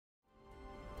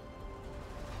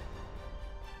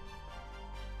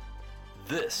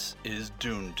This is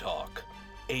Dune Talk,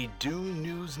 a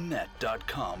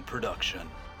DuneNewsNet.com production.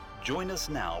 Join us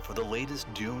now for the latest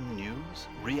Dune news,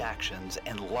 reactions,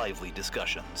 and lively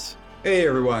discussions. Hey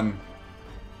everyone!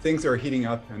 Things are heating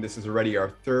up, and this is already our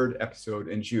third episode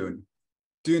in June.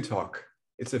 Dune Talk,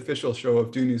 it's the official show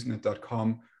of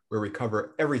DuneNewsNet.com, where we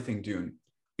cover everything Dune,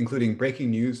 including breaking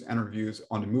news and reviews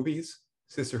on the movies,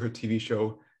 Sisterhood TV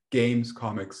show, games,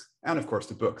 comics, and of course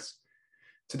the books.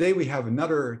 Today we have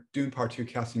another Dune Part 2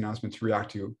 casting announcement to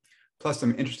react to, plus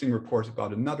some interesting reports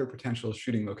about another potential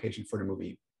shooting location for the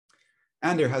movie.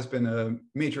 And there has been a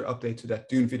major update to that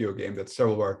Dune video game that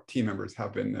several of our team members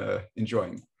have been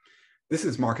enjoying. This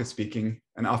is Marcus speaking,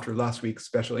 and after last week's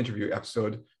special interview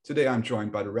episode, today I'm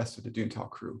joined by the rest of the Dune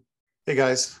Talk crew. Hey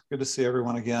guys, good to see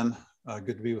everyone again.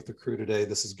 Good to be with the crew today.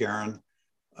 This is Garen.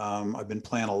 I've been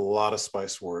playing a lot of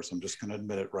Spice Wars. I'm just going to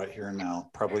admit it right here and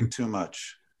now. Probably too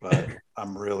much, but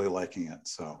I'm really liking it.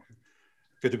 So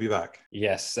good to be back.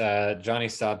 Yes, Johnny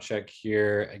Sobchak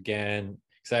here again.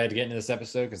 Excited to get into this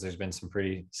episode because there's been some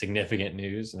pretty significant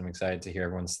news, and I'm excited to hear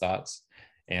everyone's thoughts.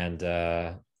 And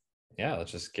yeah,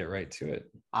 let's just get right to it.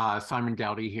 Simon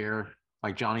Dowdy here.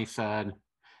 Like Johnny said,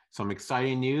 some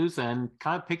exciting news and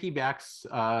kind of piggybacks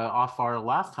off our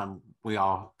last time we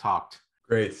all talked.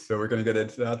 Great, so we're going to get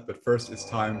into that, but first it's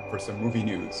time for some movie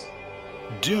news.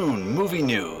 Dune movie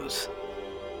news.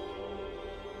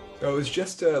 So it was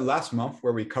just last month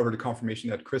where we covered the confirmation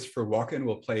that Christopher Walken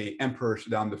will play Emperor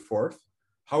Shaddam IV.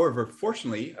 However,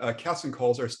 fortunately, casting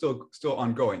calls are still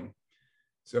ongoing.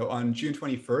 So on June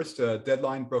 21st,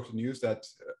 Deadline broke the news that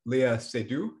Léa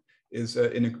Seydoux is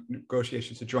in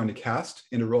negotiations to join the cast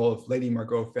in the role of Lady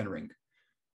Margot Fenring.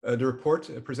 The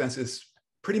report presents this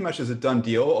pretty much as a done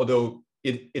deal, although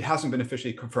it hasn't been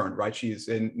officially confirmed, right? She's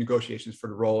in negotiations for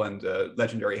the role, and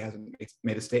Legendary hasn't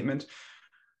made a statement.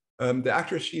 The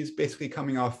actress, she's basically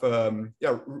coming off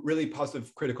really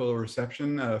positive critical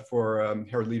reception for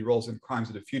her lead roles in Crimes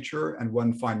of the Future and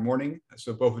One Fine Morning.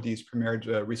 So both of these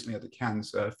premiered recently at the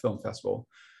Cannes Film Festival.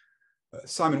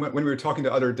 Simon, when we were talking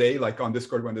the other day, like on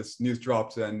Discord when this news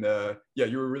dropped, and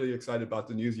you were really excited about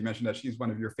the news. You mentioned that she's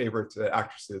one of your favorite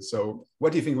actresses. So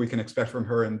what do you think we can expect from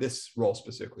her in this role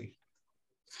specifically?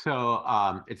 So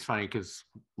it's funny because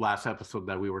last episode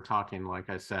that we were talking, like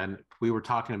I said, we were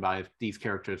talking about if these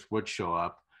characters would show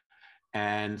up,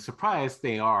 and surprised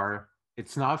they are.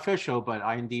 It's not official, but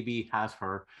IMDb has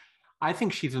her. I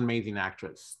think she's an amazing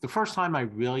actress. The first time I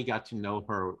really got to know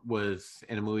her was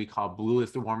in a movie called Blue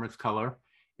is the Warmest Color.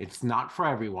 It's not for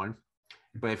everyone,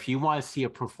 but if you want to see a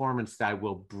performance that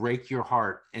will break your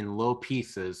heart in little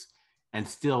pieces and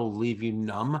still leave you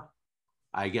numb,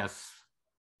 I guess,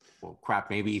 well, crap,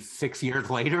 maybe 6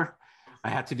 years later, I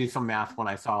had to do some math when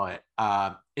I saw it.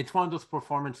 It's one of those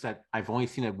performances that I've only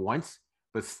seen it once,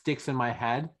 but sticks in my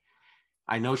head.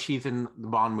 I know she's in the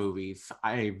Bond movies.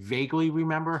 I vaguely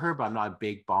remember her, but I'm not a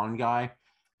big Bond guy.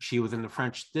 She was in The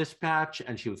French Dispatch,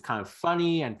 and she was kind of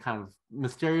funny and kind of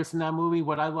mysterious in that movie.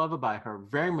 What I love about her,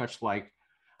 very much like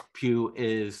Pugh,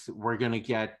 is we're going to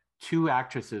get two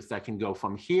actresses that can go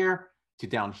from here to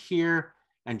down here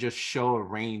and just show a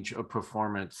range of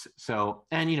performance. So,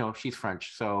 and she's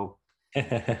French. So,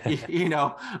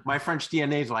 my French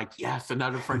DNA is like, yes,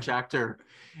 another French actor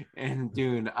in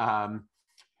Dune.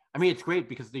 It's great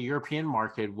because the European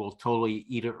market will totally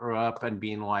eat her up and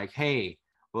being like, hey,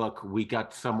 look, we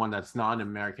got someone that's not an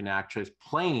American actress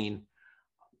playing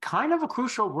kind of a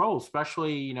crucial role,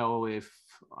 especially, if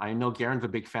I know Garen's a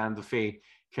big fan of the Faye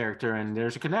character, and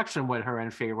there's a connection with her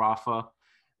and Faye Rafa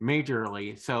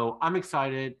majorly. So I'm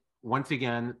excited. Once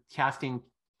again, casting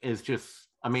is just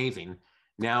amazing.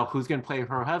 Now, who's going to play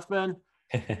her husband?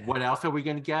 What else are we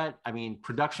going to get?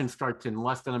 Production starts in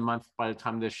less than a month by the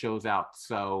time this show's out.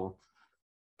 So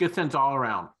good sense all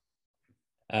around.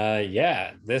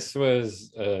 This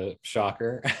was a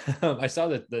shocker. I saw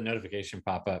the notification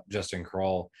pop up. Justin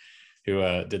Kroll,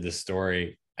 who did this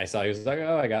story, I saw he was like,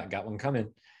 oh, I got one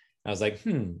coming. I was like,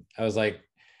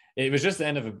 it was just the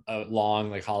end of a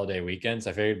long holiday weekend, so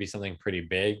I figured it'd be something pretty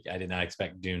big. I did not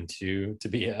expect Dune 2 to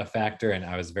be a factor, and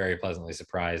I was very pleasantly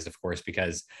surprised, of course,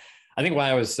 because I think why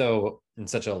I was so in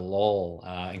such a lull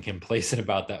and complacent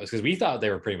about that was because we thought they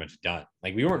were pretty much done.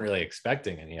 We weren't really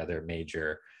expecting any other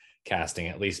major casting,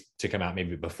 at least to come out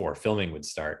maybe before filming would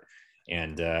start.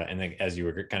 And then, as you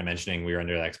were kind of mentioning, we were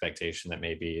under the expectation that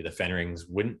maybe the Fenrings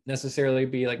wouldn't necessarily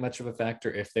be much of a factor,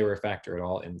 if they were a factor at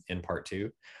all in part 2.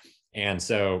 And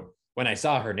so when I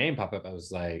saw her name pop up, I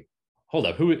was like, hold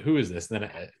up, who is this? And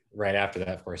then right after that,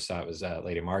 of course, saw it was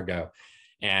Lady Margot.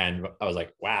 And I was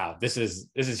like, wow, this is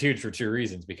huge for two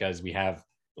reasons, because we have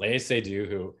Léa Seydoux,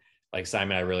 who Like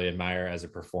Simon, I really admire as a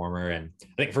performer. And I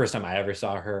think the first time I ever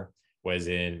saw her was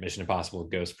in Mission Impossible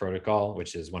Ghost Protocol,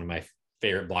 which is one of my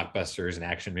favorite blockbusters and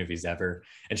action movies ever.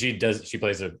 And she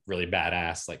plays a really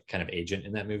badass, like kind of agent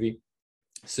in that movie.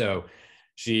 So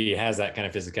she has that kind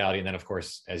of physicality. And then, of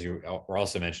course, as you were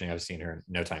also mentioning, I've seen her in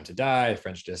No Time to Die,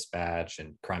 French Dispatch,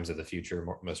 and Crimes of the Future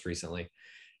most recently.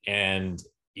 And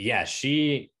yeah,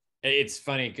 it's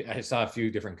funny. I saw a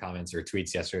few different comments or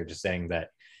tweets yesterday just saying that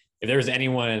if there was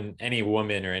anyone, any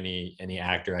woman or any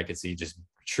actor I could see just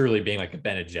truly being like a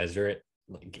Bene Gesserit,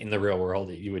 like in the real world,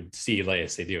 you would see Léa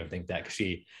Seydoux and think that, because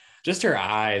she, just her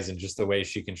eyes and just the way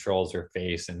she controls her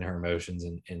face and her emotions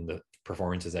in the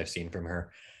performances I've seen from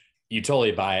her, you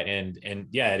totally buy it. And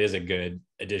yeah, it is a good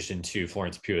addition to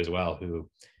Florence Pugh as well, who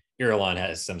Irulan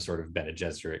has some sort of Bene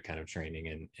Gesserit kind of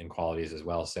training and qualities as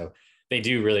well. So they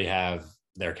do really have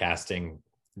their casting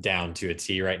down to a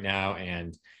T right now.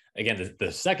 And again,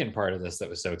 the second part of this that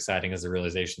was so exciting is the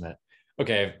realization that,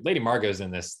 okay, if Lady Margot's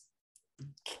in this,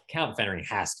 Count Fenring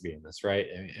has to be in this, right?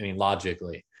 I mean,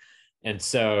 logically. And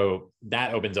so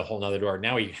that opens a whole nother door.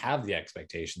 Now we have the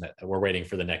expectation that we're waiting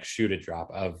for the next shoe to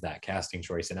drop of that casting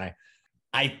choice. And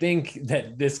I think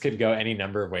that this could go any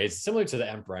number of ways, similar to the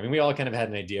Emperor. I mean, we all kind of had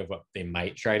an idea of what they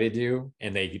might try to do,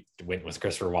 and they went with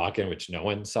Christopher Walken, which no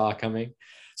one saw coming.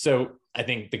 So I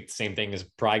think the same thing is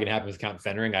probably going to happen with Count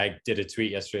Fenring. I did a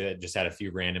tweet yesterday that just had a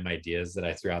few random ideas that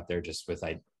I threw out there, just with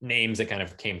names that kind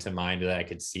of came to mind that I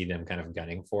could see them kind of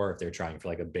gunning for if they're trying for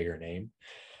like a bigger name.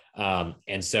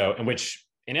 In which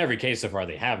in every case so far,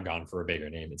 they have gone for a bigger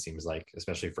name, it seems like,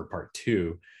 especially for part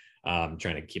 2, trying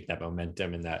to keep that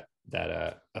momentum and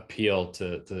that appeal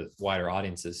to wider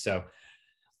audiences. So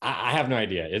I have no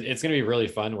idea. It's going to be really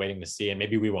fun waiting to see. And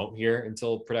maybe we won't hear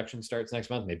until production starts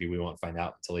next month. Maybe we won't find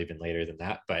out until even later than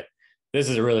that. But this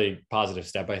is a really positive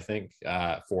step, I think,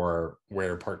 for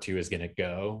where part 2 is going to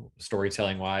go,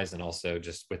 storytelling wise, and also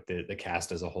just with the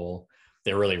cast as a whole.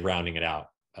 They're really rounding it out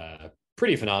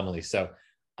pretty phenomenally. So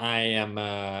I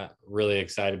am really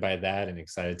excited by that and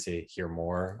excited to hear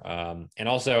more. And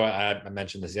also, I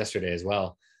mentioned this yesterday as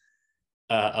well.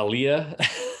 Aaliyah,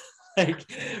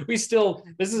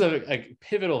 this is a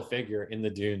pivotal figure in the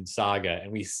Dune saga,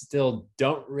 and we still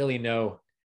don't really know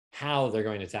how they're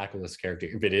going to tackle this character.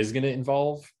 If it is going to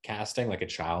involve casting like a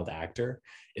child actor,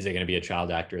 is it going to be a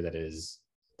child actor that is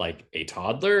like a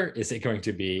toddler? Is it going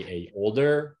to be a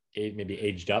older, maybe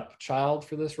aged up child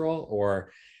for this role?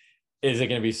 Or is it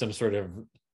going to be some sort of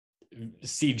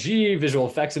CG visual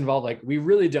effects involved? Like, we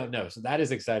really don't know. So that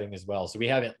is exciting as well. So we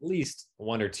have at least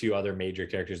 1 or 2 other major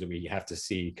characters that we have to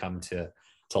see come to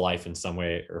life in some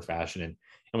way or fashion. And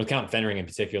with Count Fenring in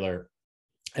particular,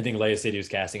 I think Léa Seydoux's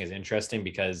casting is interesting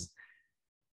because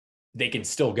they can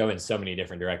still go in so many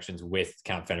different directions with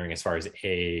Count Fenring as far as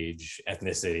age,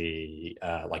 ethnicity,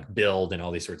 like build, and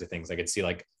all these sorts of things. I could see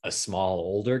like a small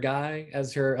older guy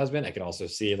as her husband. I could also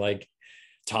see like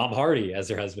Tom Hardy as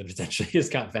her husband potentially as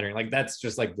Count Fenring. Like, that's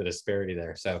just like the disparity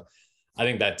there. So I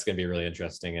think that's going to be really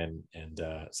interesting and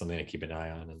something to keep an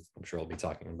eye on. And I'm sure we'll be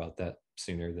talking about that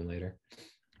sooner than later.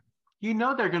 You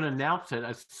know, they're going to announce it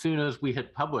as soon as we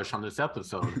hit publish on this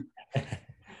episode.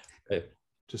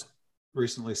 Just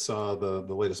recently saw the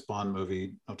latest Bond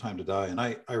movie, No Time to Die, and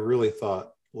I really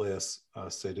thought Léa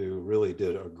Seydoux really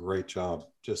did a great job.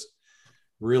 Just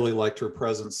really liked her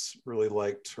presence, really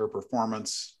liked her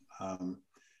performance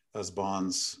as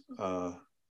Bond's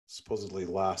supposedly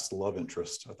last love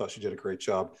interest. I thought she did a great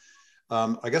job.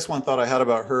 I guess one thought I had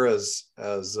about her as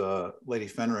Lady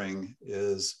Fenring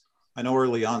is, I know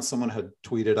early on someone had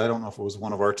tweeted, I don't know if it was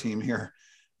one of our team here,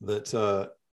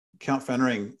 that Count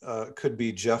Fenring could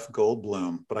be Jeff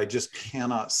Goldblum, but I just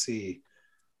cannot see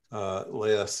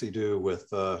Léa Seydoux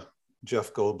with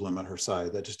Jeff Goldblum at her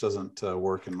side. That just doesn't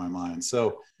work in my mind.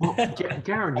 So, well,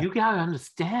 Darren, you gotta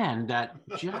understand that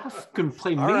Jeff can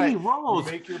play many roles.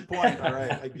 You make your point. All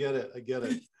right, I get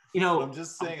it. You know, but I'm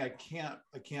just saying I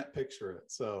can't picture it.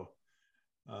 So,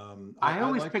 I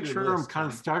always picture him kind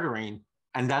of stuttering,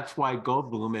 and that's why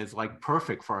Goldblum is like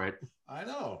perfect for it. I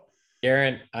know.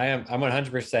 Darren, I'm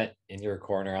 100% in your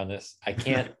corner on this. I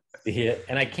can't see it,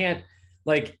 and I can't,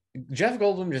 like, Jeff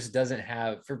Goldblum just doesn't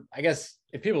have, for, I guess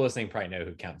if people listening probably know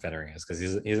who Count Fenring is because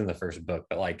he's in the first book,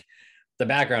 but like the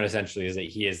background essentially is that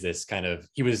he is this kind of,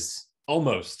 he was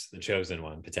almost the chosen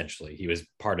one potentially. He was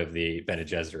part of the Bene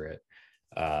Gesserit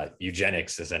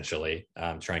eugenics essentially,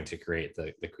 trying to create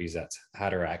the Kwisatz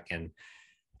Haderach, and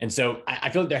so I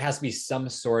feel like there has to be some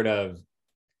sort of,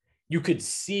 you could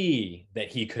see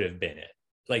that he could have been it.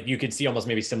 Like, you could see almost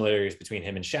maybe similarities between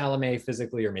him and Chalamet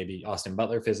physically, or maybe Austin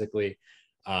Butler physically.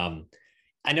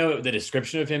 I know the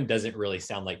description of him doesn't really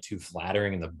sound like too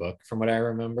flattering in the book from what I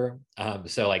remember.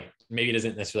 So like maybe he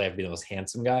doesn't necessarily have to be the most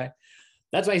handsome guy.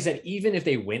 That's why I said even if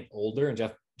they went older, and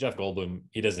Jeff Goldblum,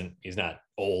 he's not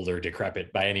old or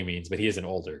decrepit by any means, but he is an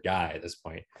older guy at this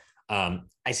point.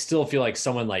 I still feel like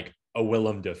someone like a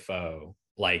Willem Dafoe,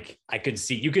 like I could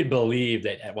see, you could believe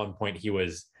that at one point he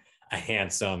was a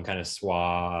handsome, kind of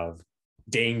suave,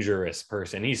 dangerous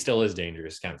person. He still is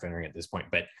dangerous, Count Fenring at this point,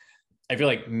 but I feel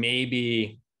like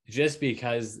maybe just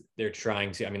because they're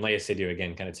trying to, I mean, Léa Seydoux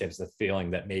again kind of tips the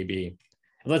feeling that maybe,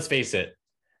 let's face it,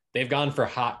 they've gone for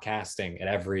hot casting at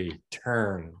every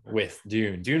turn with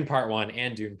Dune Part 1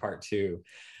 and Dune Part 2.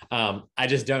 I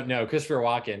just don't know. Christopher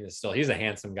Walken is still, he's a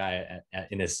handsome guy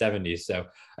in his 70s. So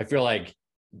I feel like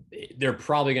they're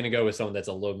probably going to go with someone that's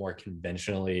a little more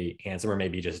conventionally handsome, or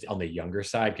maybe just on the younger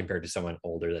side compared to someone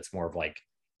older that's more of like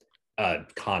a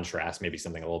contrast, maybe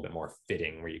something a little bit more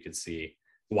fitting where you could see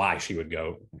why she would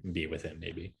go be with him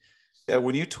maybe. Yeah,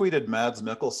 when you tweeted Mads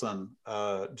Mikkelsen,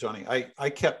 Johnny, I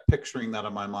kept picturing that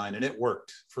in my mind, and it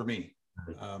worked for me.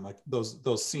 Like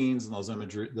those scenes and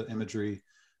the imagery,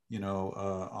 you know,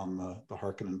 on the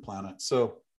Harkonnen planet.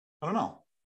 So I don't know.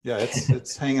 Yeah,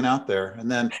 it's hanging out there. And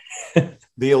then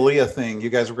the Alia thing, you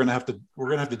guys, we're gonna have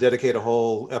to dedicate a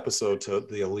whole episode to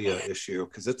the Alia issue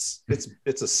because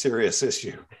it's a serious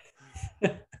issue.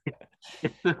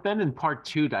 It's the thing in Part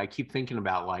 2 that I keep thinking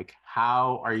about, like,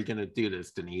 how are you going to do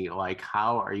this, Denis? Like,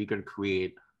 how are you going to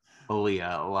create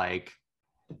Alia? Like,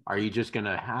 are you just going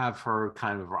to have her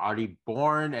kind of already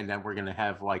born, and then we're going to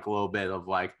have, like, a little bit of,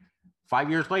 like, 5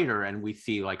 years later, and we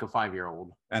see, like, a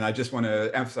 5-year-old? And I just want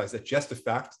to emphasize that just the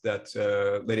fact that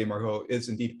Lady Margot is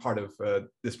indeed part of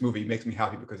this movie makes me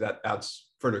happy, because that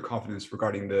adds further confidence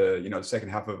regarding the second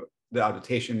half of the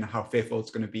adaptation, how faithful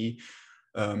it's going to be.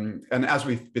 And as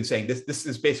we've been saying, this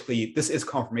is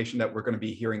confirmation that we're going to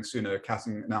be hearing soon a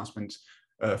casting announcement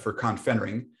for Count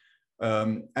Fenring.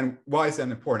 And why is that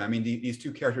important? I mean, these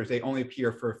two characters, they only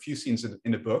appear for a few scenes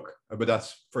in the book, but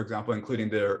that's, for example, including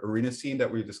the arena scene that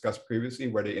we discussed previously,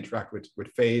 where they interact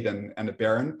with Feyd and the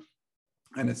Baron.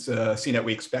 And it's a scene that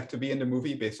we expect to be in the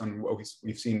movie based on what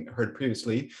we've heard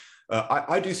previously.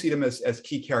 I do see them as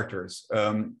key characters.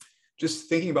 Just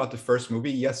thinking about the first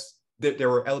movie, yes,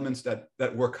 there were elements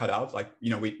that were cut out, like,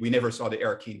 we never saw the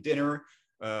Arakeen dinner.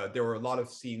 There were a lot of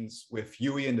scenes with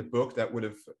Huey in the book that would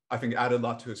have, I think, added a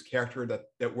lot to his character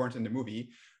that weren't in the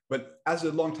movie. But as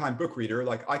a longtime book reader,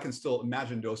 like, I can still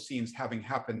imagine those scenes having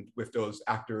happened with those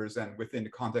actors and within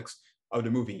the context of the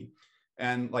movie.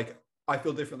 And like, I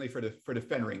feel differently for the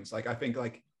Fenrings. Like, I think,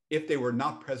 like, if they were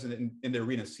not present in the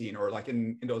arena scene, or like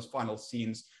in those final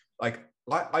scenes, like,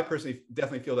 I personally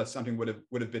definitely feel that something would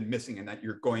have been missing, and that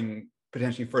you're going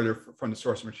potentially further from the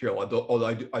source material.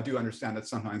 Although I do understand that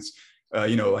sometimes,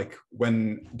 like,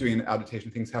 when doing an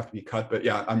adaptation, things have to be cut. But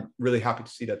yeah, I'm really happy to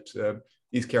see that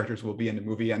these characters will be in the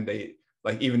movie, and they,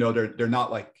 like, even though they're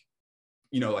not like,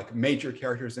 like major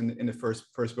characters in the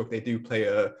first book, they do play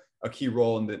a key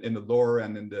role in the lore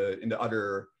and in the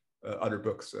other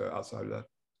books outside of that.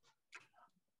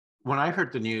 When I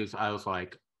heard the news, I was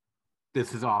like,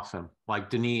 this is awesome. Like,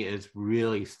 Denis is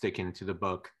really sticking to the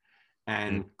book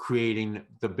and creating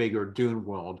the bigger Dune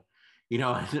world.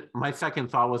 My second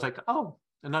thought was like, oh,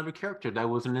 another character that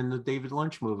wasn't in the David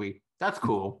Lynch movie. That's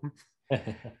cool.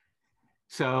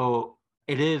 So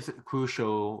it is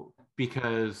crucial,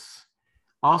 because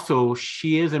also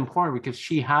she is important, because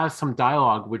she has some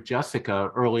dialogue with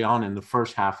Jessica early on in the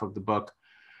first half of the book.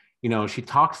 She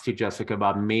talks to Jessica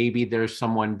about maybe there's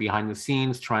someone behind the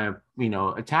scenes trying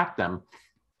to, attack them.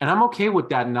 And I'm okay with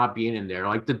that not being in there.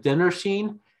 Like, the dinner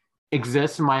scene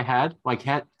exists in my head, like,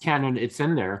 canon, it's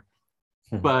in there.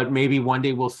 But maybe one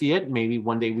day we'll see it, maybe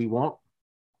one day we won't.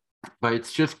 But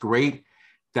it's just great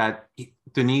that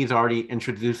Denis is already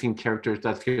introducing characters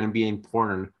that's going to be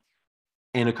important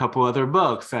in a couple other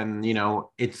books, and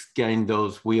it's getting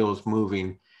those wheels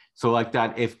moving. So like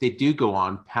that, if they do go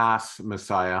on past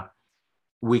Messiah,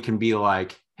 we can be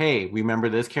like, hey, remember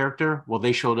this character? Well,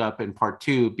 they showed up in Part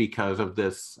 2 because of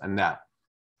this and that.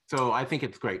 So I think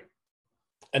it's great.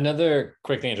 Another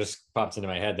quick thing that just pops into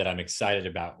my head that I'm excited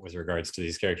about with regards to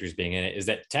these characters being in it is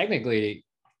that technically,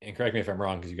 and correct me if I'm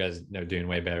wrong, because you guys know Dune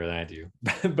way better than I do,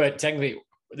 but technically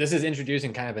this is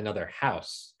introducing kind of another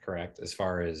house, correct? As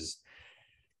far as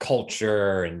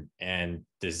culture and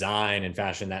design and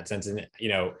fashion, that sense. And,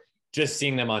 just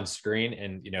seeing them on screen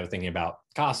and, thinking about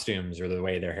costumes or the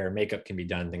way their hair and makeup can be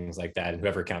done, things like that. And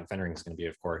whoever Count Fenring is going to be,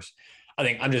 of course, I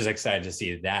think I'm just excited to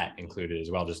see that included as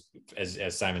well. Just as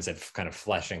Simon said, kind of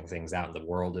fleshing things out in the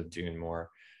world of Dune more,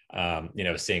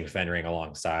 seeing Fenring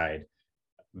alongside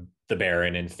the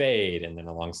Baron and Fade, and then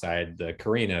alongside the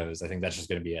Carinos. I think that's just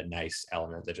going to be a nice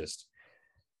element that just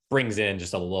brings in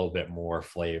just a little bit more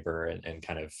flavor and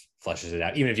kind of fleshes it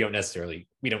out. Even if you don't necessarily,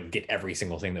 we don't get every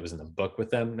single thing that was in the book with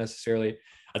them necessarily.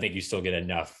 I think you still get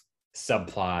enough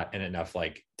subplot and enough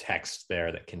like text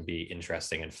there that can be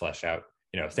interesting and flesh out,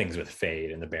 things with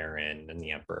Fade and the Baron and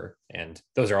the Emperor. And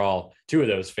those are all, two of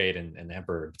those, Fade and the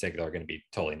Emperor in particular, are going to be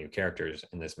totally new characters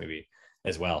in this movie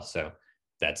as well. So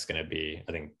that's going to be,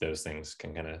 I think those things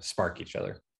can kind of spark each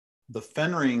other. The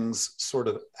Fenrings sort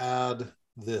of add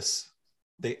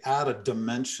a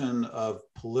dimension of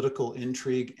political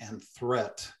intrigue and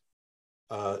threat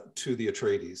to the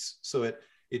Atreides. So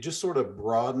it just sort of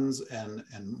broadens and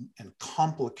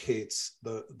complicates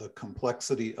the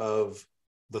complexity of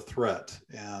the threat.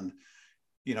 And,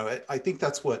 I think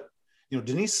that's what,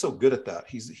 Denis is so good at that.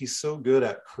 He's so good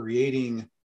at creating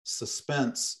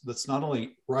suspense that's not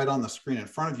only right on the screen in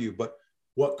front of you, but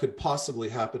what could possibly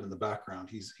happen in the background.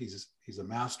 He's a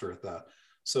master at that.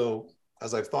 So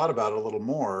as I've thought about it a little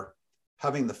more,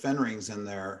 having the Fenrings in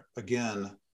there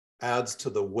again adds to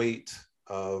the weight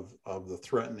of the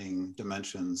threatening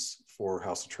dimensions for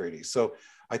House Atreides. So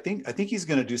I think he's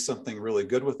going to do something really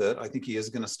good with it. I think he is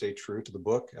going to stay true to the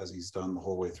book as he's done the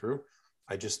whole way through.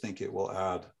 I just think it will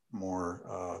add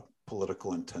more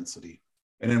political intensity.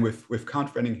 And then with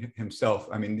Count Fenring himself,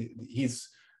 I mean, he's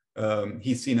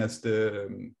seen as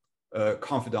the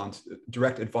confidant,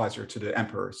 direct advisor to the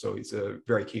Emperor. So he's a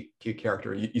very key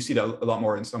character. You see that a lot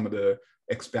more in some of the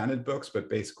expanded books, but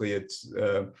basically it's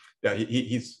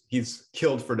he's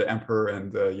killed for the Emperor,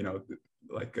 and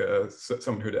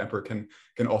someone who the Emperor can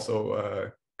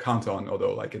also count on.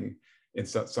 Although, like in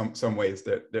some ways,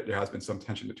 that there has been some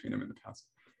tension between them in the past.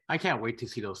 I can't wait to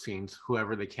see those scenes,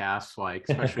 whoever they cast, like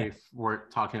especially if we're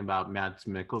talking about Mads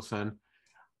Mikkelsen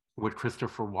with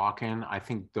Christopher Walken. I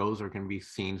think those are going to be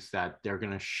scenes that they're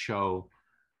going to show,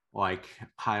 like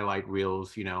highlight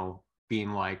reels,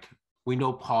 being like, we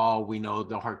know Paul, we know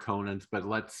the Harkonnens, but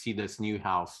let's see this new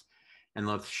house and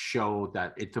let's show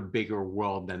that it's a bigger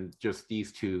world than just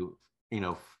these two,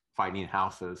 fighting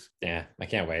houses. Yeah, I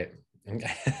can't wait.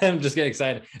 I'm just getting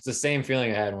excited. It's the same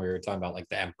feeling I had when we were talking about like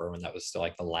the Emperor, when that was still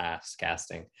like the last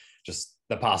casting, just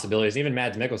the possibilities. Even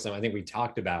Mads Mikkelsen, I think we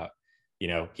talked about,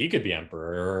 he could be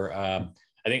Emperor. I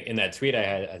think in that tweet I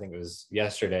had, I think it was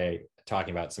yesterday,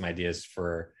 talking about some ideas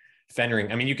for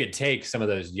Fenring. I mean, you could take some of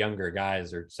those younger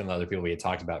guys or some of the other people we had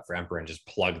talked about for Emperor and just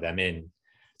plug them in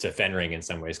to Fenring in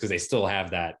some ways, because they still have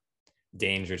that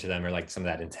danger to them, or like some of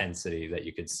that intensity that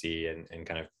you could see and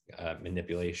kind of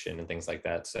manipulation and things like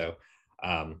that. So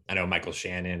I know Michael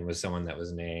Shannon was someone that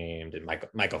was named, and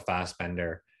Michael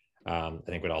Fassbender I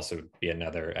think would also be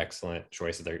another excellent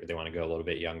choice if they want to go a little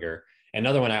bit younger.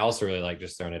 Another one I also really like,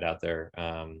 just throwing it out there,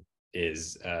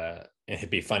 is it'd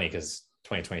be funny because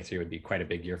 2023 would be quite a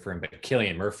big year for him, but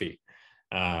Cillian Murphy,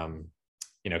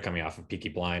 coming off of Peaky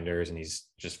Blinders, and he's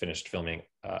just finished filming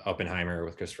Oppenheimer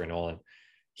with Christopher Nolan.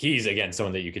 He's, again,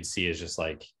 someone that you could see is just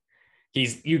like,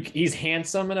 he's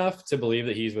handsome enough to believe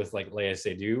that he's with like Léa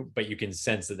Seydoux, but you can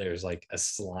sense that there's like a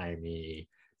slimy,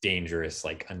 dangerous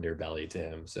like underbelly to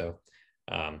him. So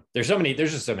there's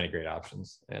just so many great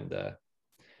options. And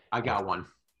I got one.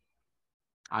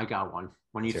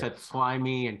 When you said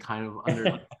slimy and kind of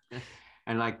under,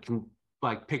 and I can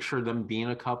like picture them being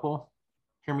a couple.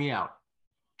 Hear me out.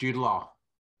 Jude Law.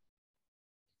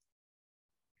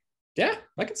 Yeah,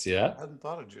 I can see that. I hadn't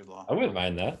thought of Jude Law. I wouldn't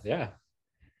mind that. Yeah.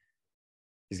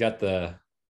 He's got the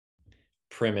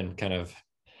prim and kind of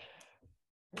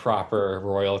proper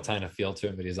royal kind of feel to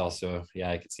him, but he's also,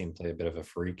 I could see him play a bit of a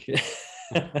freak.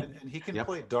 and he can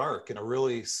play dark in a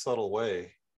really subtle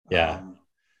way. Yeah.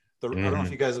 I don't know if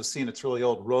you guys have seen, it's really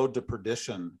old, Road to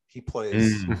Perdition. He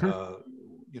plays,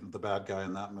 the bad guy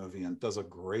in that movie, and does a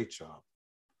great job.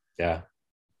 Yeah,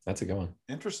 that's a good one.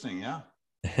 Interesting, yeah.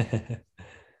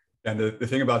 And the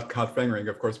thing about Count Fenring,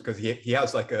 of course, because he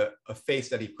has like a face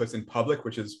that he puts in public,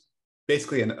 which is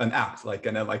basically an act, like,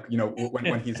 and then like,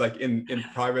 when he's like in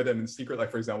private and in secret,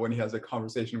 like for example, when he has a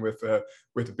conversation with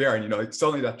Baron, like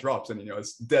suddenly that drops, and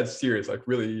it's dead serious, like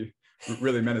really,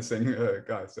 really menacing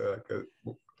guy. So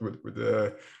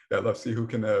let's see who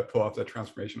can pull off that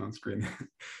transformation on screen.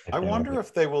 I wonder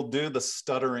if they will do the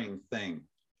stuttering thing.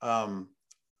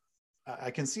 I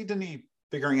can see Denis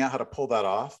figuring out how to pull that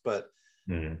off, but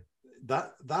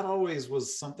that always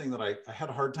was something that I had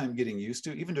a hard time getting used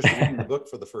to, even just reading the book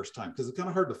for the first time, because it's kind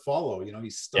of hard to follow.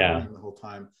 He's stuttering the whole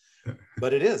time,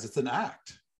 but it's an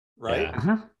act, right?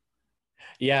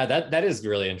 Yeah, that is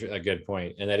really a good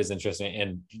point, and that is interesting,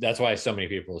 and that's why so many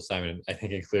people, Simon, I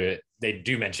think, included, they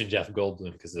do mention Jeff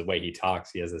Goldblum, because of the way he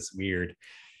talks. He has this weird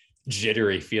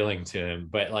jittery feeling to him.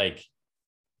 But like,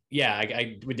 yeah,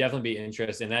 I would definitely be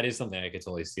interested, and that is something I could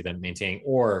totally see them maintaining,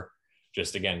 or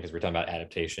just again, because we're talking about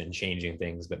adaptation, changing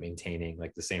things, but maintaining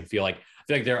like the same feel. Like I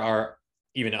feel like there are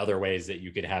even other ways that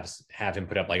you could have him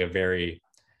put up like a very,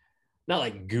 not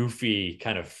like goofy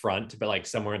kind of front, but like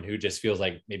someone who just feels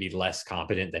like maybe less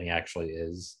competent than he actually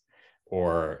is,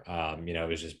 or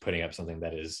is just putting up something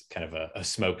that is kind of a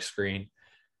smoke screen.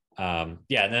 Yeah,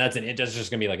 and that's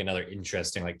just gonna be like another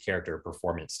interesting like character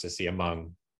performance to see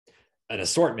among an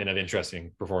assortment of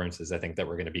interesting performances I think that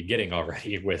we're going to be getting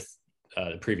already with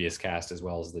the previous cast as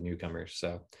well as the newcomers.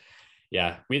 So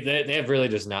yeah, they have really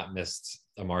just not missed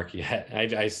a mark yet.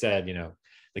 I said,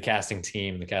 the casting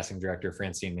team, the casting director,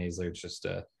 Francine Maisler, it's just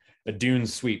a Dune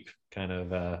sweep kind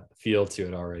of feel to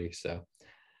it already. So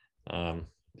yeah,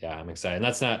 I'm excited. And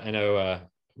that's not, I know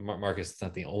Marcus, it's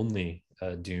not the only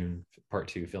Dune Part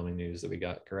 2 filming news that we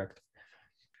got, correct?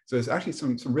 So there's actually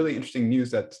some really interesting news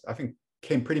that I think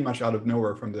came pretty much out of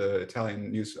nowhere from the Italian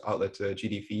news outlet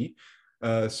GDV.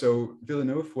 So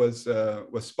Villeneuve was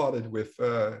spotted with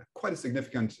quite a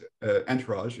significant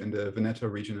entourage in the Veneto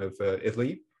region of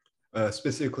Italy,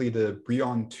 specifically the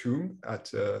Brion tomb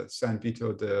at San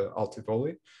Vito de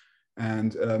Altivoli.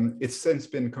 And it's since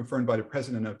been confirmed by the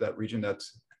president of that region that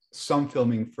some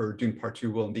filming for Dune Part 2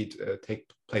 will indeed take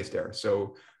place there.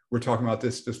 So we're talking about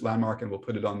this landmark, and we'll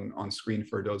put it on screen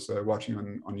for those watching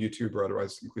on YouTube, or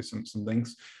otherwise include some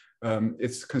links.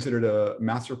 It's considered a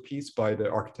masterpiece by the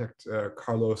architect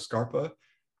Carlo Scarpa.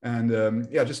 And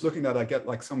yeah, just looking at it, I get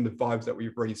like some of the vibes that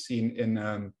we've already seen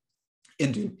in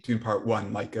Dune Part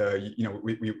 1. Like,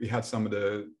 we had some of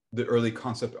the early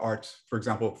concept art, for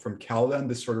example, from Caladan.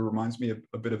 This sort of reminds me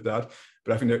a bit of that.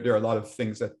 But I think there are a lot of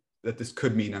things that this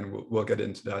could mean, and we'll get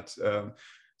into that.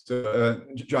 So,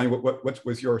 Johnny, what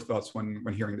was your thoughts when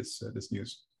hearing this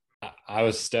news? I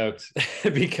was stoked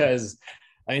because,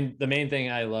 I mean, the main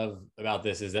thing I love about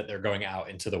this is that they're going out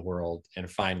into the world and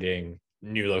finding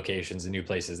new locations and new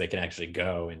places they can actually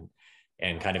go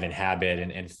and kind of inhabit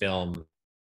and film.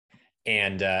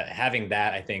 And having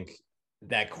that, I think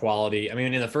that quality. I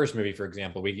mean, in the first movie, for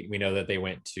example, we know that they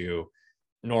went to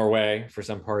Norway for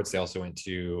some parts. They also went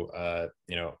to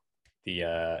the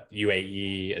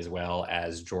UAE as well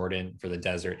as Jordan for the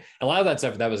desert. A lot of that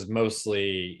stuff that was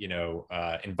mostly,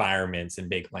 environments and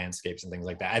big landscapes and things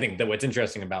like that. I think that what's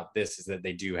interesting about this is that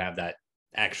they do have that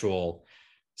actual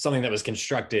something that was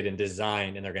constructed and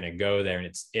designed, and they're going to go there,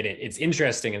 and it's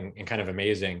interesting and kind of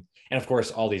amazing. And of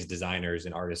course, all these designers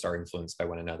and artists are influenced by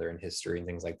one another in history and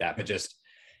things like that. But just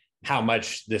how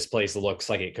much this place looks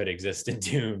like it could exist in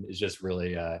Dune is just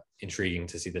really intriguing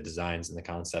to see the designs and the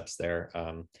concepts there.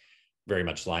 Very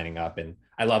much lining up. And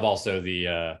I love also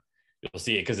the you'll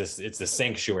see it because it's the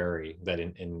sanctuary that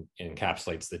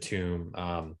encapsulates the tomb,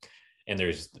 and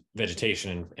there's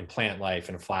vegetation and plant life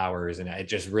and flowers, and it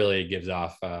just really gives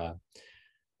off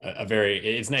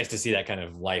it's nice to see that kind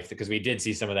of life, because we did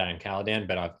see some of that in Caladan,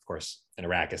 but of course in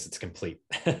Arrakis it's complete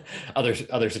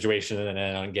other situation. And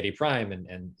then on Gedi Prime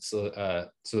and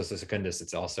Sulis Secundus,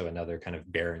 it's also another kind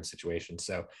of barren situation.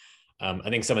 So I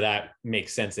think some of that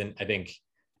makes sense. And I think,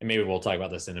 and maybe we'll talk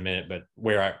about this in a minute, but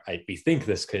where we think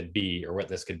this could be, or what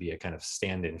this could be a kind of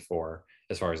stand-in for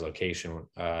as far as location,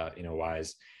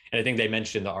 wise. And I think they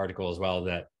mentioned in the article as well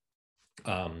that,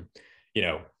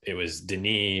 it was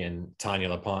Denis and Tanya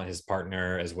Lapont, his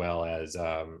partner, as well as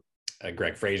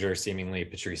Greg Fraser, seemingly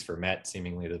Patrice Vermette,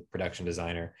 seemingly the production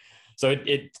designer. So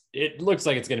it looks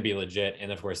like it's going to be legit.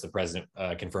 And of course, the president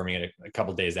confirming it a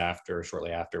couple days after, or shortly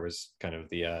after, was kind of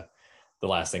the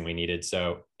last thing we needed.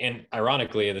 So, and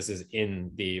ironically, this is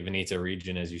in the Veneto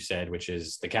region, as you said, which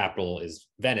is the capital is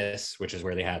Venice, which is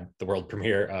where they had the world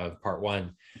premiere of Part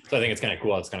 1. So I think it's kind of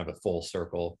cool. It's kind of a full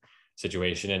circle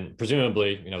situation. And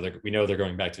presumably, we know they're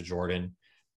going back to Jordan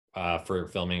for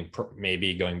filming,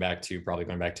 probably going back to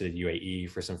the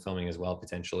UAE for some filming as well,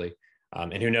 potentially.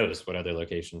 And who knows what other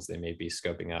locations they may be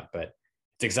scoping up. But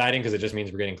it's exciting because it just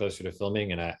means we're getting closer to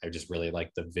filming, and I just really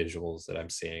like the visuals that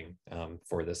I'm seeing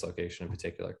for this location in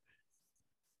particular.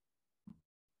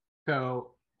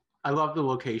 So I love the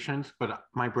locations, but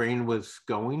my brain was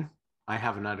going, I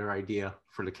have another idea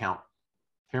for the count.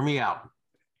 Hear me out.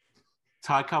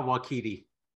 Taika Waititi.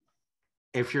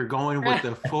 If you're going with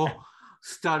the full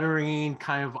stuttering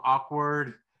kind of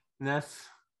awkwardness.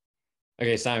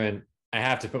 Okay, Simon, I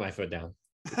have to put my foot down.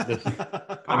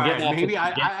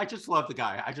 I just love the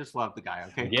guy.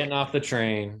 Okay, I'm getting off the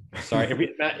train. Sorry.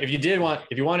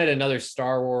 If you wanted another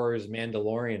Star Wars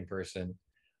Mandalorian person,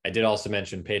 I did also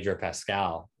mention Pedro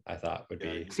Pascal. I thought would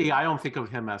be. See, I don't think of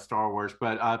him as Star Wars,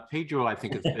 but Pedro, I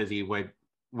think, is busy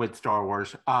with Star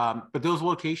Wars. But those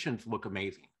locations look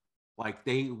amazing. Like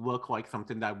they look like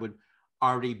something that would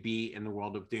already be in the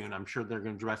world of Dune. I'm sure they're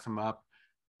going to dress them up,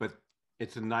 but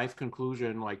it's a nice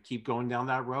conclusion. Like keep going down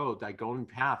that road, that golden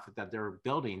path that they're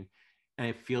building, and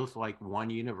it feels like one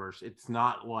universe. It's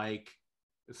not like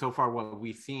so far what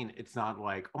we've seen. It's not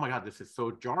like, oh my god, this is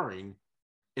so jarring.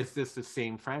 It's just the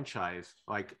same franchise,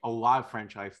 like a lot of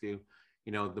franchise do.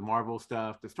 You know, the Marvel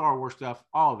stuff, the Star Wars stuff,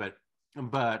 all of it.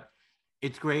 But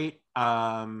it's great.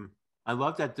 I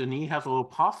love that Denis has a little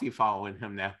posse following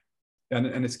him now.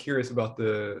 And it's curious about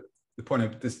the point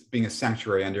of this being a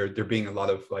sanctuary, and there being a lot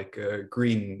of like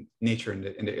green nature in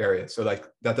the area. So like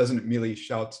that doesn't merely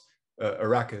shout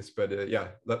Arrakis, but yeah,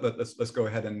 let's go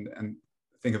ahead and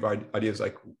think of ideas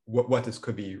like what this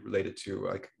could be related to.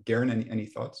 Like Garen, any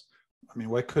thoughts? I mean,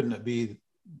 why couldn't it be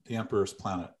the Emperor's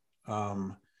planet?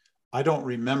 I don't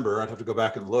remember. I'd have to go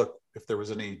back and look if there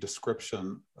was any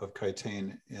description of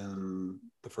Kaitain in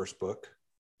the first book.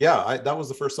 Yeah, that was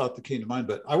the first thought that came to mind.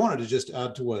 But I wanted to just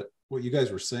add to what you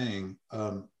guys were saying.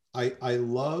 I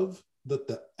love that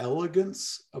the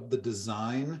elegance of the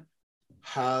design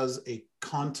has a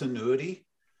continuity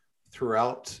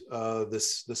throughout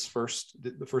the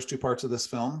first two parts of this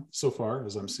film so far,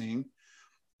 as I'm seeing.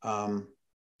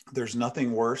 There's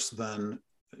nothing worse than,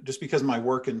 just because my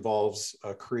work involves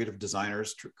creative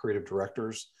designers, creative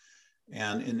directors,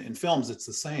 and in films it's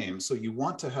the same. So you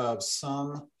want to have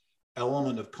some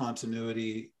element of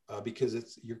continuity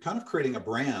because you're kind of creating a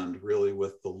brand really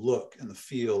with the look and the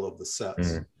feel of the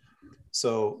sets. Mm-hmm.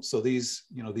 So these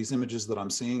images that I'm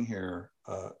seeing here,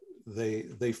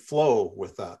 they flow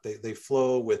with that. They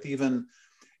flow with, even,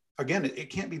 again, it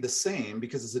can't be the same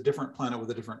because it's a different planet with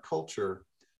a different culture,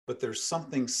 but there's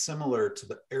something similar to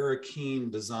the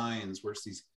Arakeen designs where it's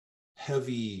these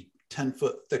heavy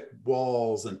 10-foot thick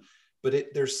walls, but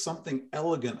there's something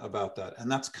elegant about that.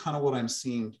 And that's kind of what I'm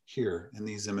seeing here in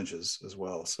these images as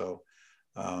well. So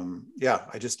yeah,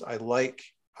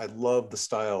 I love the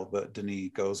style that Denis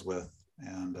goes with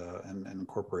and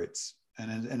incorporates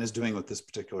and is doing with this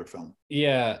particular film.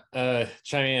 Yeah,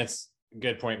 chiming in, it's a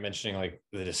good point mentioning like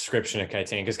the description of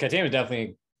Kaitain, because Kaitain was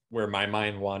definitely where my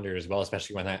mind wandered as well,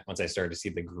 especially once I started to see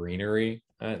the greenery,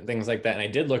 things like that. And I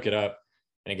did look it up.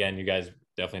 And again, you guys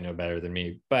definitely know better than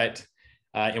me. But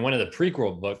in one of the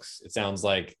prequel books, it sounds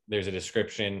like there's a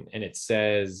description, and it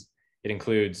says it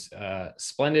includes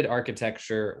splendid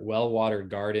architecture, well-watered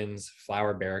gardens,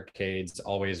 flower barricades,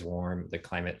 always warm, the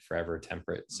climate forever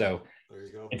temperate. So there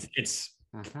you go. It's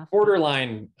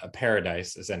borderline a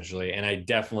paradise, essentially. And I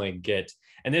definitely get,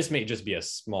 and this may just be a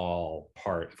small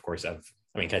part, of course,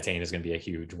 Kaitain is going to be a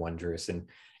huge, wondrous, and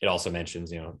it also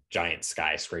mentions, giant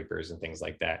skyscrapers and things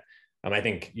like that. I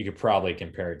think you could probably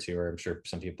compare it to, or I'm sure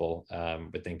some people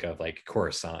would think of like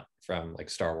Coruscant from like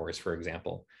Star Wars, for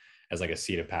example, as like a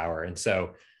seat of power. And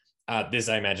so this,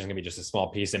 I imagine, is going to be just a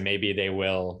small piece, and maybe they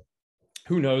will,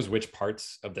 who knows which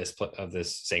parts of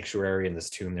this sanctuary and this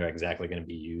tomb they're exactly going to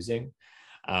be using.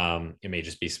 It may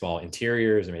just be small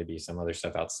interiors, or maybe some other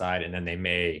stuff outside, and then they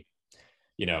may,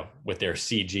 with their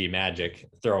CG magic,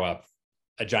 throw up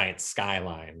a giant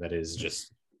skyline that is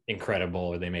just incredible,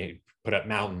 or they may put up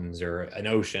mountains or an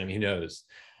ocean. Who knows?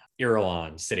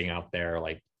 Irulan sitting out there,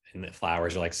 like, and the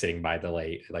flowers are like sitting by the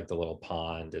lake, like the little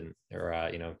pond, and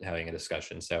they're having a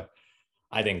discussion. So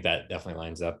I think that definitely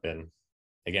lines up. And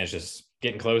again, it's just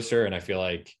getting closer. And I feel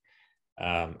like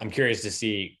I'm curious to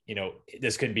see,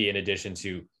 this could be in addition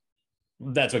to,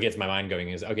 that's what gets my mind going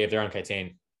is, okay, if they're on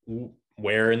Kaitain,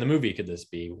 where in the movie could this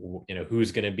be?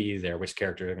 Who's going to be there? Which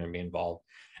characters are going to be involved?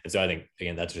 And so I think,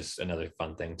 again, that's just another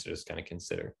fun thing to just kind of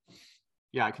consider.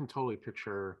 Yeah, I can totally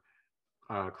picture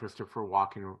Christopher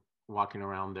walking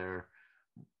around there.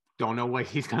 Don't know what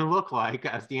he's going to look like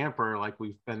as the Emperor, like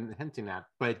we've been hinting at,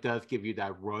 but it does give you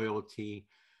that royalty.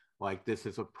 Like, this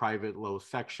is a private little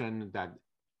section that,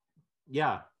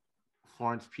 yeah,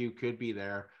 Florence Pugh could be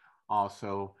there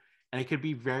also. And it could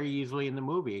be very easily in the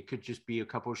movie. It could just be a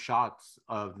couple of shots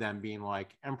of them being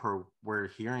like, Emperor, we're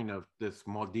hearing of this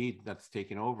Muad'Dib that's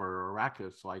taken over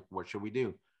Arrakis. Like, what should we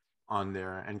do on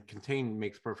there? And Kaitain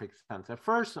makes perfect sense. At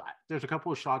first, there's a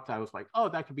couple of shots I was like, oh,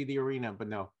 that could be the arena. But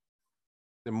no,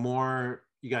 the more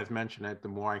you guys mention it, the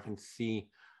more I can see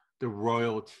the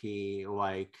royalty,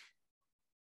 like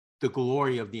the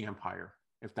glory of the Empire,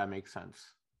 if that makes sense.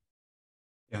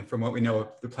 And from what we know of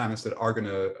the planets that are going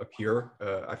to appear,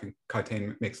 I think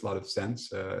Kaitain makes a lot of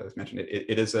sense. As mentioned,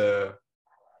 it is a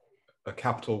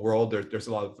capital world. There's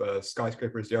a lot of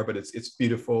skyscrapers there, but it's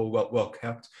beautiful, well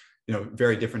kept.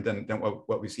 Very different than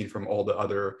what we've seen from all the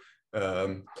other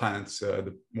planets,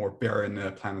 the more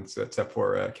barren planets, except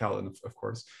for Caladan, of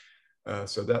course.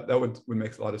 So that would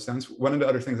make a lot of sense. One of the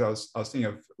other things I was thinking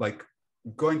of, like,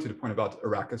 going to the point about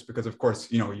Arrakis, because of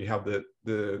course, you have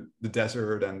the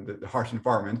desert and the harsh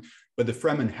environment, but the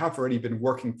Fremen have already been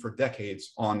working for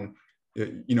decades on,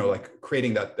 like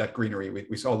creating that greenery.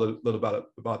 We saw a little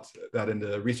about that in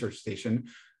the research station.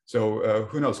 So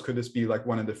who knows? Could this be like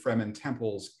one of the Fremen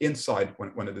temples inside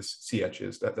one of the sea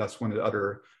edges? That's one of the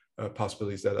other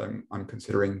possibilities that I'm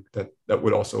considering. That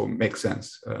would also make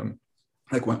sense.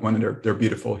 Like one of their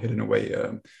beautiful hidden away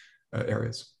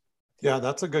areas. Yeah,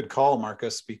 that's a good call,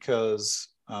 Marcus, because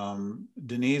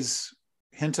Denise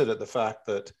hinted at the fact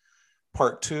that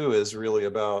part 2 is really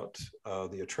about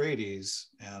the Atreides,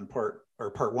 and part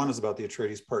 1 is about the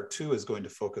Atreides. Part 2 is going to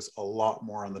focus a lot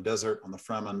more on the desert, on the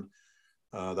Fremen.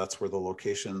 That's where the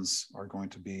locations are going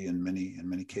to be in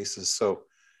many cases. So,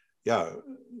 yeah,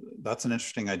 that's an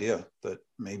interesting idea. That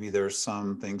maybe there's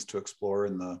some things to explore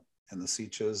in the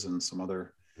Sieges and some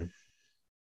other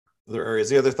areas.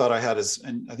 The other thought I had is,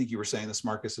 and I think you were saying this,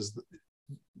 Marcus, is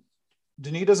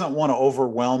Denis doesn't want to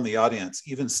overwhelm the audience.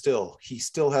 Even still, he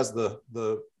still has the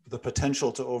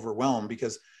potential to overwhelm,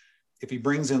 because if he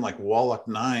brings in like Wallach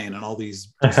 9 and all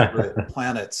these disparate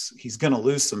planets, he's going to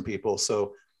lose some people.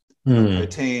 So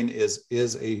Kaitain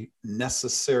is a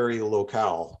necessary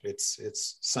locale.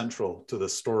 It's central to the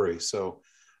story. So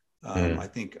I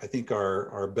think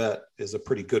our bet is a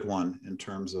pretty good one in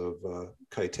terms of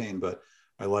Kaitain, but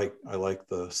I like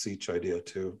the Siege idea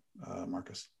too,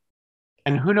 Marcus.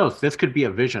 And who knows? This could be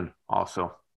a vision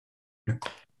also.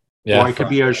 Yeah, or it could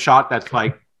be a shot that's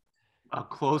like a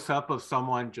close up of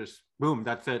someone, just boom,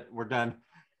 that's it, we're done.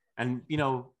 And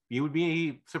you would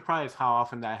be surprised how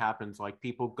often that happens. Like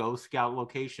people go scout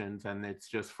locations and it's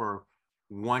just for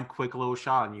one quick little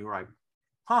shot, and you're like,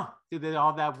 huh, did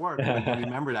all that work? But you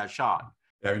remember that shot.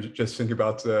 Yeah, I mean, just think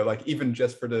about like even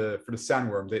just for the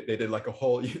sandworm, they did like a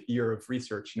whole year of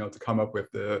research, to come up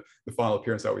with the final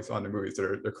appearance that we saw in the movies.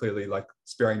 They're clearly like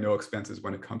sparing no expenses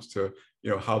when it comes to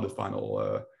how the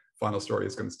final story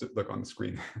is going to look on the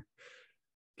screen.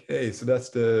 Okay, so that's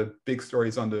the big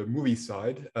stories on the movie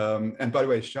side. And by the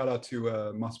way, shout out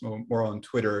to Massimo Mora on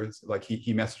Twitter. Like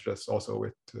he messaged us also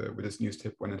with his news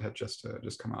tip when it had just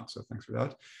come out. So thanks for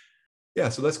that. Yeah,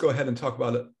 so let's go ahead and talk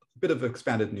about a bit of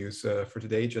expanded news for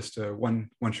today. Just one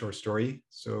short story.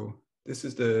 So this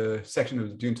is the section of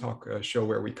the Dune Talk show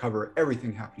where we cover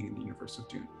everything happening in the universe of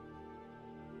Dune.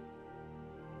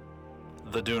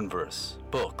 The Duneverse,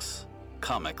 books,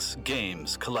 comics,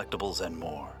 games, collectibles, and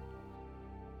more.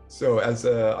 So as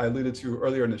I alluded to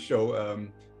earlier in the show,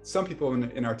 some people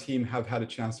in our team have had a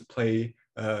chance to play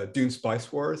Dune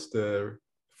Spice Wars, the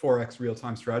 4X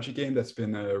real-time strategy game that's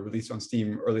been released on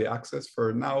Steam Early Access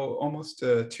for now almost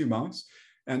 2 months.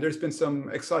 And there's been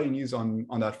some exciting news on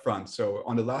that front. So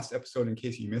on the last episode, in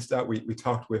case you missed that, we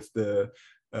talked with the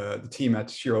team at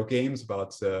Shiro Games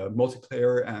about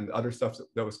multiplayer and other stuff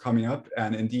that was coming up.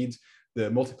 And indeed, the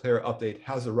multiplayer update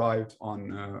has arrived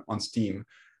on Steam.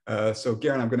 So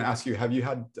Garen, I'm going to ask you, have you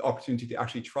had the opportunity to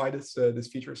actually try this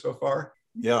feature so far?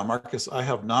 Yeah, Marcus, I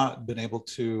have not been able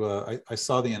to. I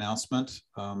saw the announcement.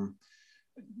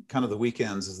 Kind of the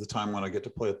weekends is the time when I get to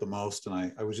play it the most.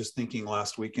 And I was just thinking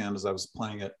last weekend as I was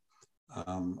playing it,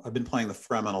 I've been playing the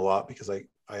Fremen a lot because I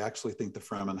actually think the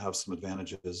Fremen have some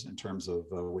advantages in terms of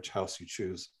which house you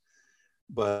choose.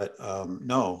 But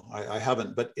no, I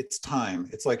haven't. But it's time.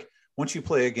 It's like once you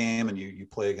play a game and you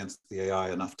play against the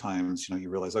AI enough times, you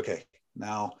realize, okay,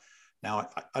 now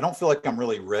I don't feel like I'm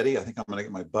really ready. I think I'm going to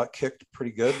get my butt kicked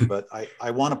pretty good, but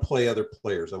I want to play other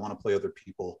players. I want to play other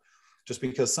people, just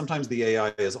because sometimes the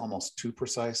AI is almost too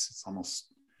precise. It's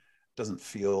almost doesn't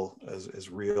feel as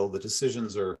real. The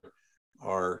decisions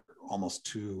are almost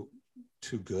too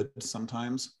good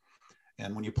sometimes.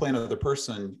 And when you play another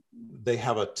person, they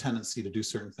have a tendency to do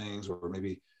certain things, or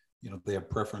maybe, they have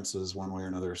preferences one way or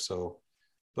another. So,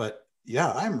 but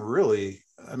yeah, I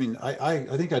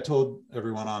think I told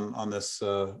everyone on this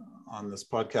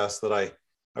podcast that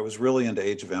I was really into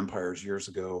Age of Empires years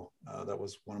ago. That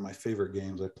was one of my favorite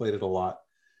games. I played it a lot,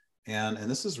 and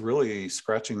this is really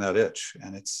scratching that itch.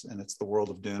 And it's the world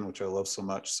of Dune, which I love so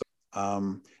much. So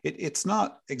it's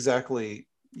not exactly,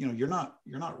 you're not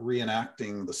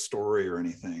reenacting the story or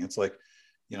anything. It's like,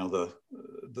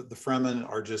 the Fremen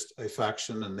are just a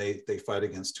faction, and they fight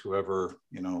against whoever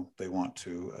they want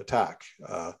to attack.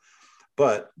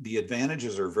 But the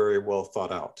advantages are very well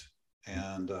thought out,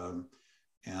 and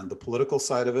the political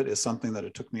side of it is something that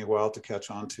it took me a while to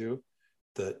catch on to.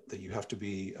 That you have to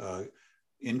be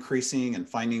increasing and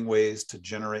finding ways to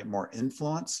generate more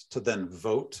influence to then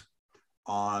vote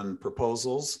on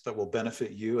proposals that will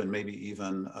benefit you and maybe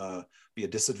even be a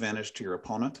disadvantage to your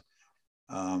opponent.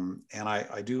 And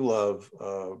I do love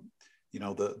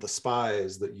the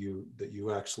spies that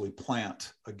you actually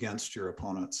plant against your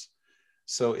opponents.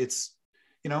 So it's,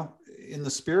 in the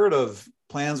spirit of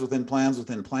plans within plans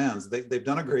within plans, they've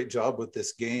done a great job with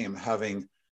this game, having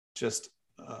just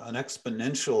an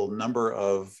exponential number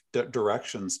of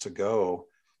directions to go,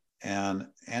 and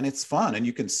it's fun, and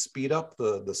you can speed up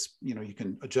you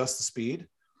can adjust the speed.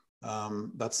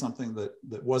 That's something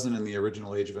that wasn't in the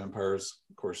original Age of Empires,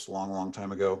 of course, a long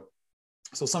time ago.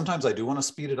 So sometimes I do want to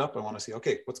speed it up. I want to see,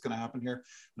 okay, what's going to happen here?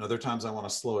 And other times I want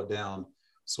to slow it down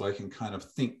so I can kind of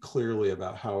think clearly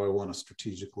about how I want to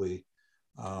strategically,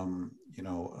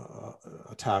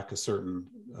 attack a certain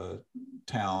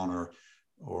town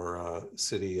or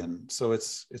city. And so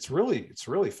it's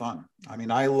really fun. I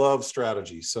mean, I love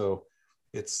strategy, so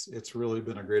it's really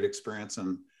been a great experience.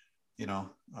 And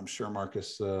I'm sure,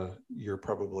 Marcus, you're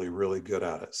probably really good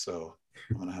at it. So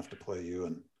I'm going to have to play you,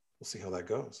 and we'll see how that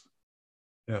goes.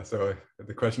 Yeah, so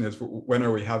the question is, when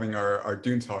are we having our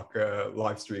Dune Talk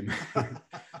live stream?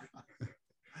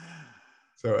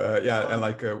 So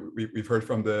and we've heard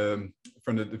from the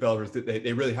developers that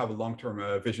they really have a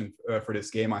long-term vision for this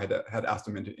game. I had asked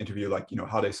them in the interview,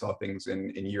 how they saw things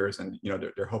in years, and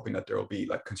they're hoping that there will be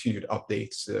continued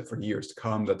updates for the years to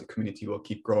come, that the community will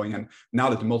keep growing. And now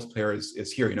that the multiplayer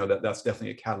is here, that's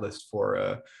definitely a catalyst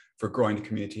for growing the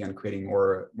community and creating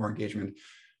more engagement.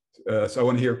 So I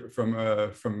want to hear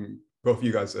from both of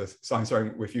you guys. Simon,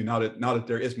 starting with you. Now that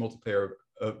there is multiplayer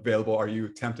available, are you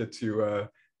tempted to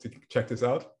check this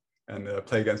out and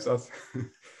play against us?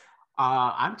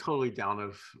 I'm totally down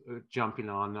of jumping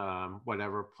on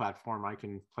whatever platform I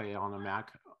can play on a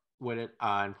Mac with it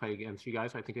and play against you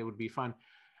guys. I think it would be fun.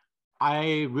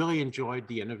 I really enjoyed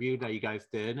the interview that you guys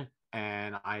did,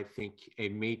 and I think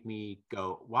it made me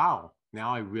go, wow,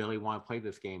 now I really want to play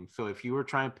this game. So if you were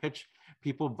trying to pitch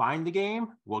people buying the game,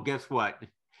 well, guess what?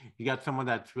 You got someone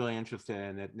that's really interested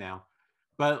in it now.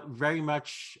 But very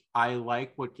much, I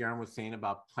like what Garen was saying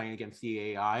about playing against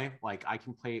the AI. Like, I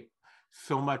can play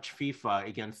so much FIFA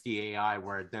against the AI,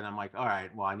 where then I'm like, all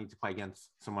right, well, I need to play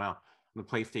against someone else on the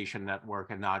PlayStation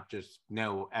Network and not just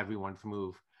know everyone's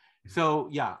move. So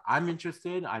yeah, I'm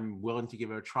interested. I'm willing to give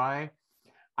it a try.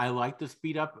 I like the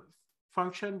speed up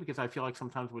function, because I feel like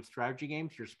sometimes with strategy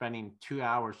games, you're spending 2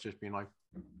 hours just being like,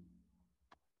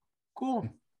 cool,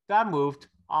 that moved,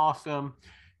 awesome.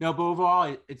 No, but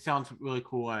overall, it sounds really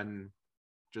cool, and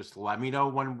just let me know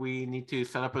when we need to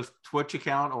set up a Twitch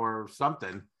account or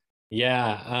something.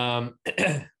 Yeah,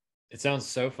 it sounds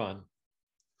so fun.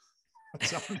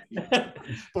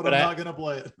 but I'm not gonna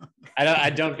play it. I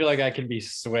don't feel like I can be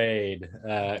swayed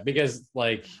because,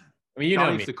 Johnny's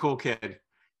me. The cool kid.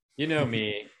 You know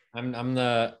me. I'm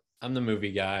the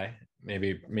movie guy.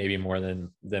 Maybe more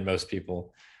than most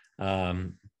people.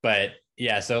 But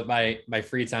yeah, so my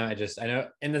free time, I know,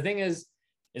 and the thing is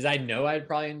I know I'd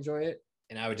probably enjoy it,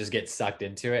 and I would just get sucked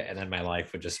into it, and then my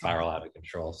life would just spiral out of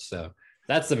control. So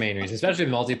that's the main reason, especially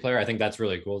multiplayer. I think that's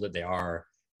really cool that they are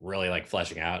really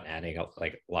fleshing out, adding a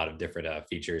lot of different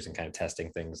features and kind of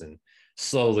testing things and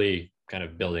slowly kind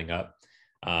of building up.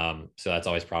 So that's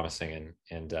always promising,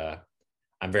 and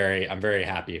I'm very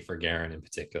happy for Garen in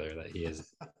particular that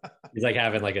he's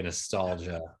having a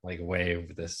nostalgia wave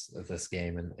with this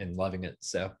game and loving it.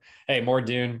 So hey, more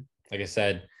Dune. Like I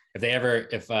said,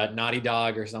 if Naughty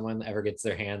Dog or someone ever gets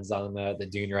their hands on the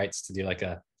Dune rights to do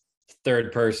a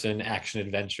third person action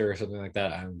adventure or something like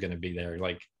that, I'm gonna be there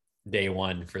day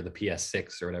one for the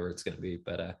PS6 or whatever it's gonna be.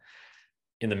 But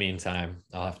in the meantime,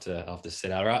 I'll have to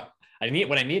sit out.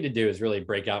 What I need to do is really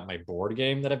break out my board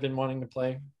game that I've been wanting to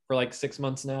play for 6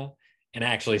 months now, and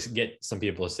actually get some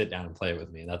people to sit down and play it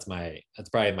with me. That's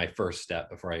probably my first step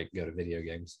before I go to video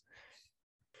games.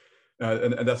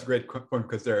 And that's a great point,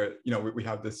 because we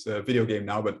have this video game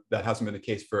now, but that hasn't been the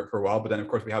case for a while. But then of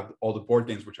course we have all the board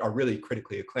games, which are really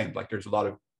critically acclaimed. There's a lot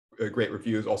of great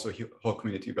reviews, also a whole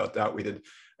community about that. We did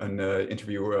an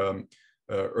interview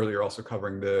earlier also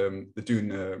covering the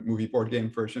Dune movie board game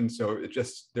version. So it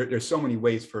just there's so many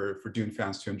ways for Dune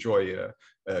fans to enjoy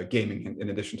gaming in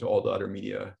addition to all the other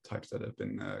media types that have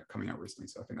been coming out recently.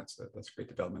 So I think that's a great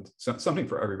development. So, something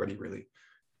for everybody, really.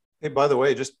 Hey, by the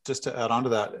way, just to add on to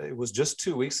that, it was just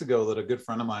 2 weeks ago that a good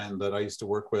friend of mine that I used to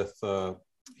work with,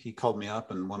 he called me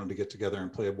up and wanted to get together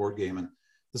and play a board game. And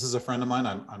this is a friend of mine.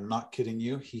 I'm not kidding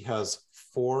you. He has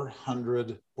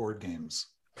 400 board games.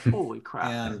 Holy crap!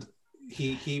 And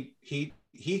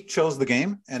he chose the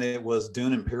game, and it was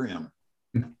Dune Imperium,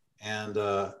 and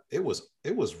it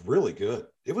was really good.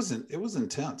 It was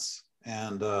intense,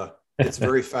 and it's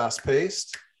very fast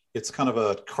paced. It's kind of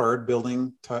a card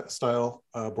building style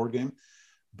board game,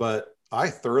 but I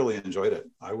thoroughly enjoyed it.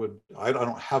 I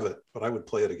don't have it, but I would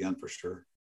play it again for sure.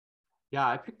 Yeah,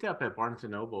 I picked it up at Barnes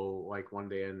and Noble like one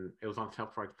day, and it was on sale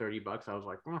for like $30. I was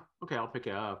like, okay, I'll pick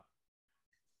it up.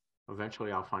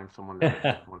 Eventually, I'll find someone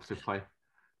that wants to play.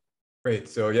 Great.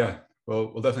 So yeah,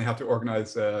 we'll definitely have to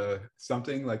organize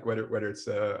something, like whether it's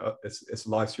a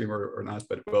live stream or not,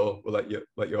 but we'll let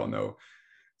you all know.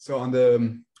 So on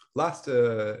the last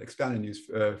expanded news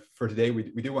for today, we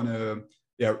do want to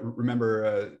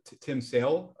remember Tim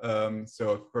Sale. So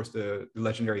of course the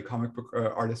legendary comic book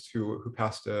artist who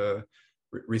passed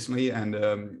recently, and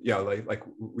like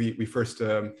we first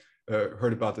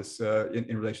heard about this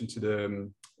in relation to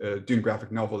the Dune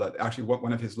graphic novel, that actually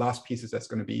one of his last pieces that's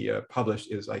going to be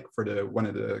published is like for one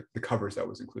of the covers that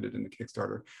was included in the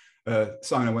Kickstarter.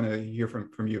 Simon, I want to hear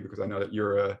from you, because I know that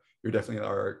you're definitely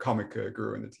our comic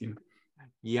guru in the team.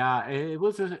 Yeah, it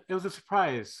was a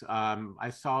surprise. I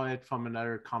saw it from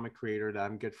another comic creator that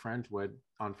I'm good friends with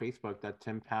on Facebook, that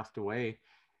Tim passed away.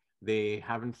 They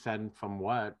haven't said from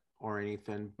what or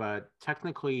anything, but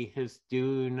technically his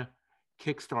Dune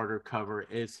Kickstarter cover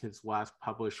is his last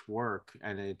published work,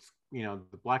 and it's, the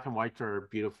black and whites are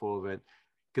beautiful of it,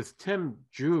 because Tim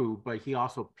drew, but he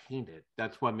also painted.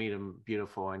 That's what made him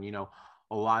beautiful. And a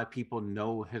lot of people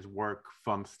know his work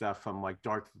from stuff from like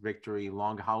Dark Victory,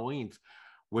 Long Halloweens,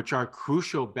 which are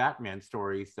crucial Batman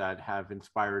stories that have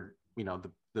inspired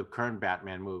the current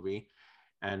Batman movie.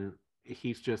 And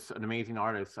he's just an amazing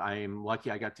artist. I am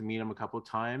lucky I got to meet him a couple of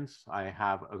times. I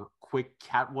have a quick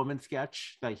Catwoman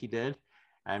sketch that he did.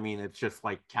 I mean, it's just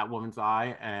like Catwoman's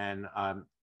eye, and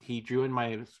he drew in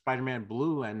my Spider-Man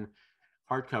blue and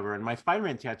hardcover, and my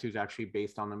Spider-Man tattoo is actually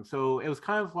based on them. So it was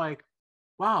kind of like,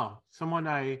 wow, someone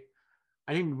I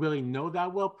didn't really know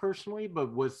that well personally,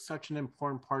 but was such an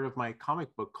important part of my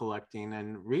comic book collecting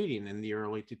and reading in the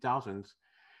early 2000s.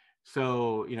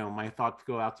 So, my thoughts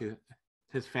go out to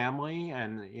his family,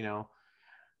 and,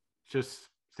 just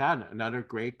sad, another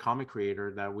great comic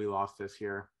creator that we lost this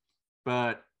year.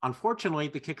 But unfortunately,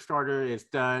 the Kickstarter is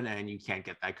done and you can't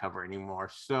get that cover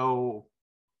anymore. So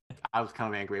I was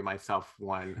kind of angry at myself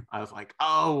when I was like,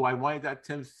 oh, I wanted that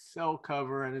Tim Sale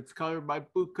cover, and it's colored by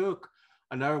Boo Cook,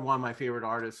 another one of my favorite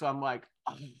artists. So I'm like,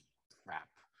 oh, crap.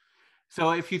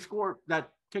 So if you score that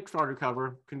Kickstarter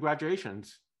cover,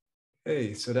 congratulations.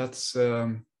 Hey, so that's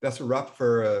a wrap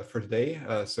for today.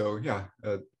 So yeah,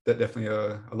 that definitely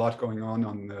a lot going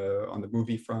on the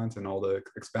movie front and all the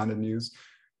expanded news.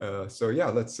 So yeah,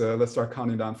 let's start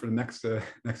counting down for the next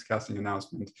casting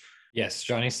announcement. Yes,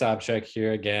 Johnny Sobchak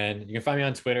here again. You can find me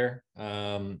on Twitter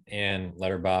and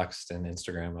Letterboxd and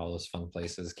Instagram, all those fun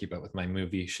places. Keep up with my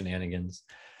movie shenanigans.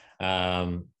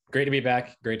 Great to be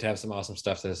back. Great to have some awesome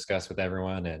stuff to discuss with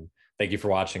everyone. And thank you for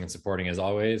watching and supporting as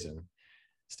always. And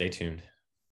stay tuned.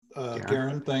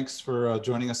 Garen, thanks for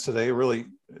joining us today. Really,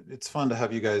 it's fun to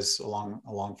have you guys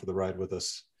along for the ride with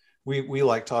us. We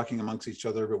like talking amongst each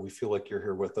other, but we feel like you're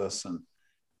here with us, and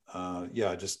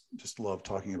just love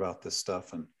talking about this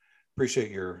stuff, and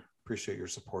appreciate your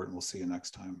support, and we'll see you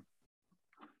next time.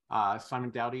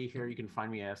 Simon Dowdy here. You can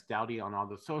find me as Dowdy on all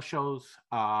the socials.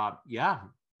 I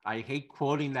hate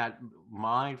quoting that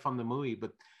line from the movie,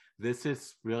 but this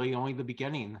is really only the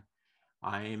beginning.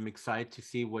 I am excited to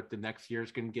see what the next year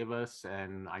is going to give us,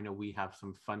 and I know we have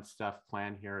some fun stuff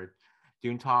planned here at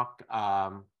Dune Talk.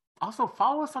 Also,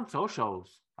 follow us on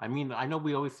socials. I mean, I know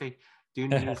we always say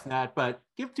Dune Newsnet, but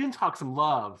give Dune Talk some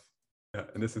love. Yeah,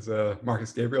 and this is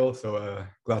Marcus Gabriel. So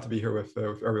glad to be here with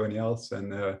everyone else, and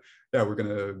we're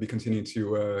going to be continuing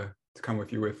to come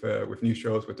with you with new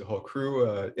shows with the whole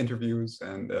crew, interviews,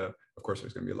 and of course,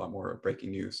 there's going to be a lot more breaking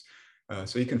news.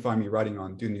 So you can find me writing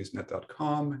on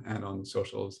DuneNewsNet.com and on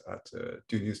socials at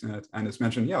DuneNewsNet. And as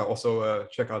mentioned, also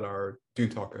check out our Dune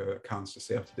Talk accounts to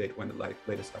stay up to date when the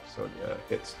latest episode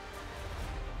hits.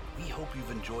 We hope you've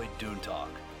enjoyed Dune Talk.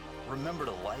 Remember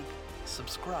to like,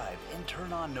 subscribe, and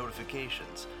turn on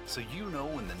notifications so you know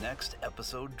when the next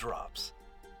episode drops.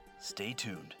 Stay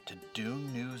tuned to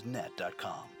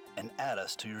DuneNewsNet.com and add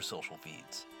us to your social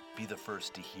feeds. Be the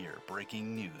first to hear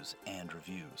breaking news and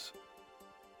reviews.